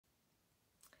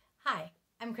Hi,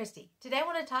 I'm Christy. Today I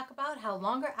want to talk about how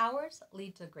longer hours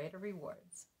lead to greater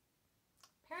rewards.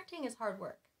 Parenting is hard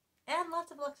work and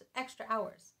lots of extra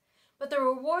hours, but the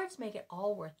rewards make it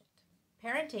all worth it.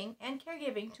 Parenting and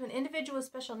caregiving to an individual with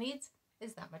special needs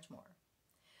is that much more.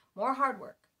 More hard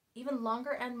work, even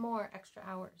longer and more extra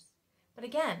hours. But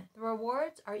again, the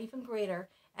rewards are even greater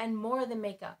and more than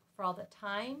make up for all the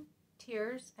time,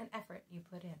 tears, and effort you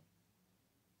put in.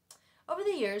 Over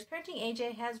the years, parenting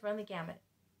AJ has run the gamut.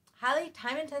 Highly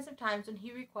time-intensive times when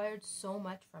he required so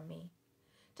much from me,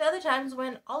 to other times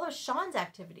when all of Sean's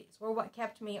activities were what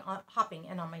kept me hopping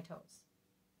and on my toes.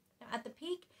 Now, at the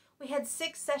peak, we had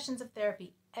 6 sessions of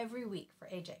therapy every week for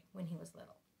AJ when he was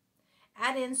little.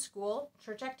 Add in school,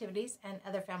 church activities, and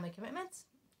other family commitments.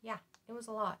 Yeah, it was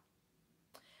a lot.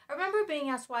 I remember being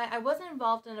asked why I wasn't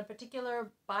involved in a particular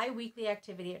bi-weekly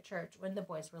activity at church when the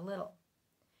boys were little.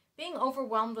 Being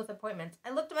overwhelmed with appointments,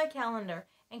 I looked at my calendar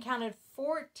and counted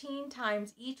 14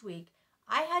 times each week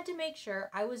I had to make sure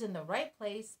I was in the right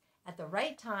place at the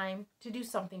right time to do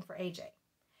something for AJ.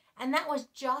 And that was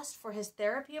just for his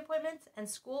therapy appointments and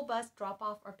school bus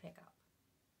drop-off or pickup.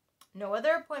 No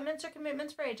other appointments or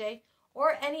commitments for AJ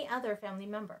or any other family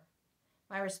member.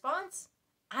 My response?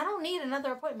 I don't need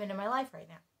another appointment in my life right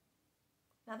now.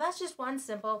 Now that's just one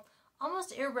simple,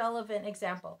 almost irrelevant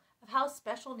example of how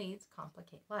special needs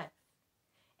complicate life.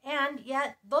 And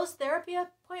yet, those therapy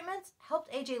appointments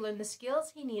helped AJ learn the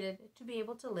skills he needed to be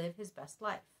able to live his best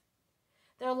life.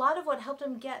 They're a lot of what helped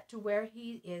him get to where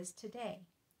he is today.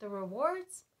 The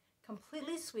rewards?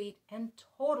 Completely sweet and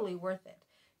totally worth it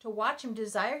to watch him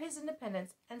desire his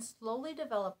independence and slowly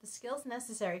develop the skills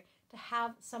necessary to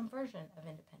have some version of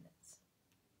independence.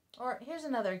 Or here's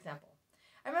another example.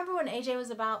 I remember when AJ was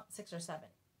about 6 or 7.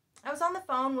 I was on the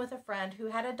phone with a friend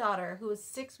who had a daughter who was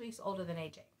 6 weeks older than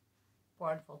AJ.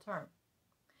 Born full term.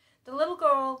 The little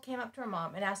girl came up to her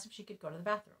mom and asked if she could go to the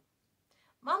bathroom.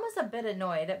 Mom was a bit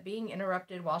annoyed at being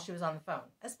interrupted while she was on the phone,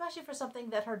 especially for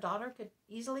something that her daughter could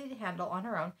easily handle on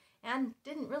her own and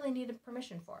didn't really need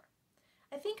permission for.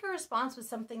 I think her response was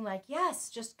something like, "Yes,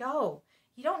 just go.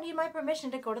 You don't need my permission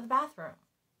to go to the bathroom."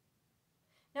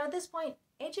 Now at this point,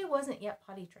 AJ wasn't yet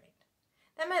potty trained.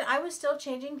 That meant I was still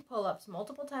changing pull-ups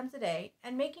multiple times a day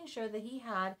and making sure that he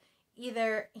had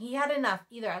enough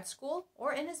either at school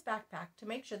or in his backpack to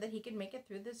make sure that he could make it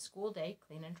through the school day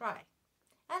clean and dry.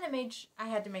 And I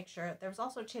had to make sure there was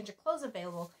also a change of clothes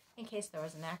available in case there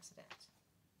was an accident.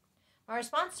 My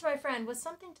response to my friend was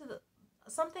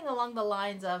something along the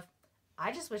lines of,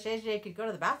 "I just wish AJ could go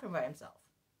to the bathroom by himself."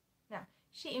 Now,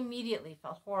 she immediately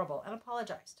felt horrible and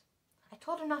apologized. I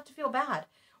told her not to feel bad.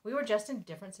 We were just in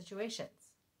different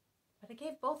situations. But it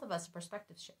gave both of us a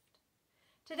perspective shift.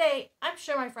 Today, I'm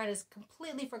sure my friend has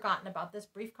completely forgotten about this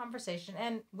brief conversation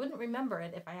and wouldn't remember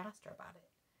it if I asked her about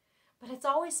it. But it's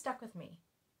always stuck with me.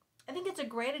 I think it's a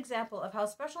great example of how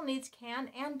special needs can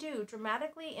and do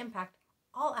dramatically impact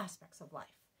all aspects of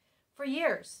life, for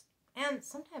years, and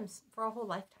sometimes for a whole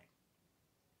lifetime.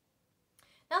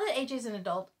 Now that AJ is an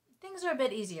adult, things are a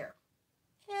bit easier,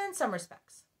 in some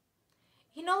respects.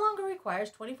 He no longer requires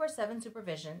 24/7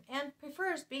 supervision and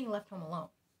prefers being left home alone.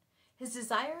 His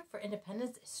desire for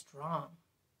independence is strong.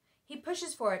 He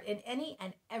pushes for it in any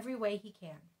and every way he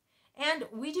can, and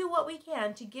we do what we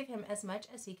can to give him as much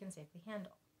as he can safely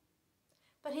handle.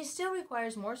 But he still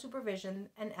requires more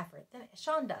supervision and effort than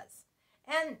Sean does,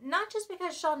 and not just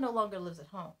because Sean no longer lives at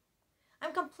home.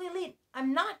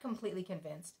 I'm not completely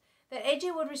convinced that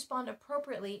AJ would respond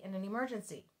appropriately in an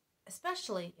emergency,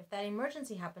 especially if that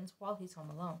emergency happens while he's home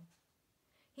alone.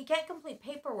 He can't complete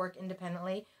paperwork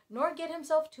independently, nor get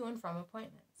himself to and from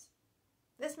appointments.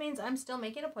 This means I'm still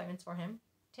making appointments for him,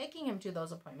 taking him to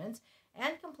those appointments,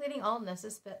 and completing all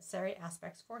necessary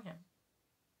aspects for him.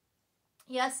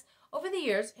 Yes, over the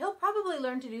years, he'll probably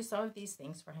learn to do some of these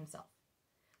things for himself.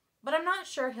 But I'm not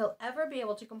sure he'll ever be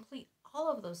able to complete all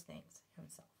of those things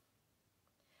himself.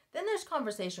 Then there's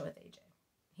conversation with AJ.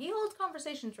 He holds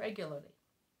conversations regularly,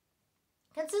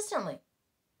 consistently.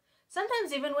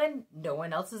 Sometimes even when no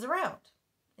one else is around.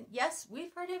 And yes,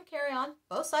 we've heard him carry on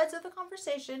both sides of the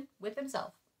conversation with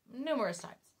himself numerous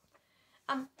times.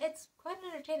 It's quite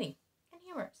entertaining and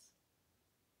humorous.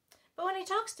 But when he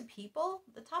talks to people,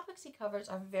 the topics he covers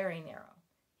are very narrow.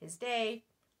 His day,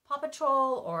 Paw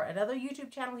Patrol, or another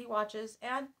YouTube channel he watches,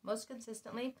 and, most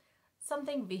consistently,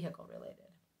 something vehicle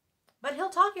related. But he'll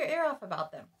talk your ear off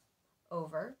about them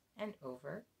over and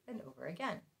over and over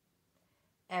again.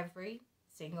 Every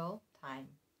single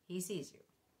time he sees you.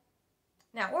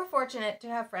 Now, we're fortunate to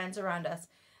have friends around us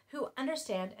who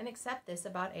understand and accept this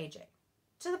about AJ,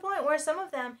 to the point where some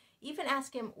of them even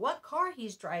ask him what car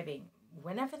he's driving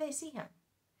whenever they see him.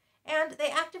 And they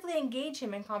actively engage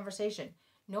him in conversation,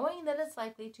 knowing that it's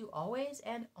likely to always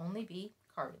and only be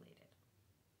car-related.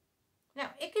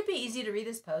 Now, it could be easy to read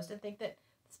this post and think that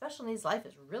the special needs life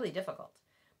is really difficult.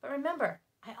 But remember,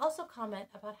 I also comment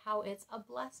about how it's a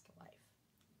blessed life.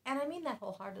 And I mean that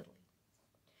wholeheartedly.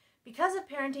 Because of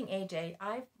parenting AJ,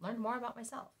 I've learned more about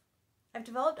myself. I've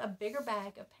developed a bigger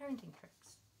bag of parenting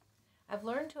tricks. I've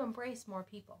learned to embrace more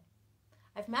people.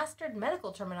 I've mastered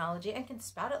medical terminology and can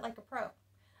spout it like a pro.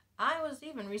 I was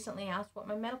even recently asked what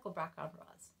my medical background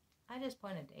was. I just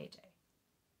pointed to AJ.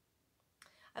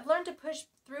 I've learned to push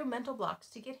through mental blocks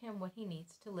to get him what he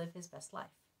needs to live his best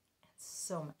life, and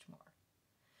so much more.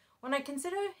 When I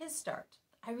consider his start,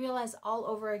 I realize all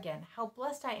over again how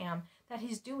blessed I am that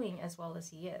he's doing as well as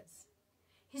he is.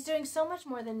 He's doing so much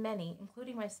more than many,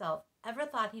 including myself, ever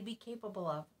thought he'd be capable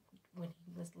of when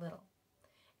he was little.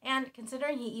 And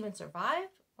considering he even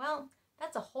survived, well,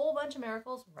 that's a whole bunch of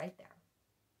miracles right there.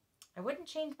 I wouldn't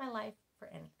change my life for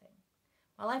anything.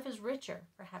 My life is richer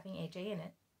for having AJ in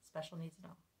it, special needs and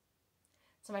all.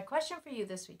 So my question for you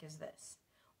this week is this.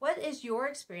 What is your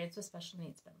experience with special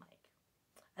needs been like?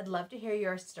 I'd love to hear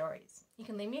your stories. You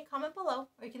can leave me a comment below,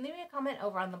 or you can leave me a comment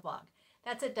over on the blog.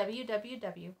 That's at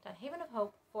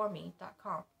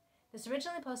www.havenofhopeforme.com. This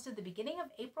originally posted the beginning of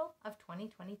April of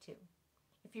 2022.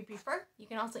 If you prefer, you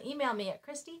can also email me at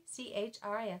Christy,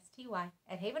 CHRISTY,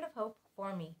 at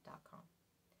havenofhopeforme.com.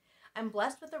 I'm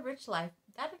blessed with a rich life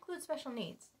that includes special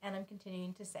needs, and I'm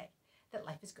continuing to say that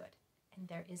life is good, and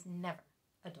there is never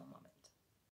a dull moment.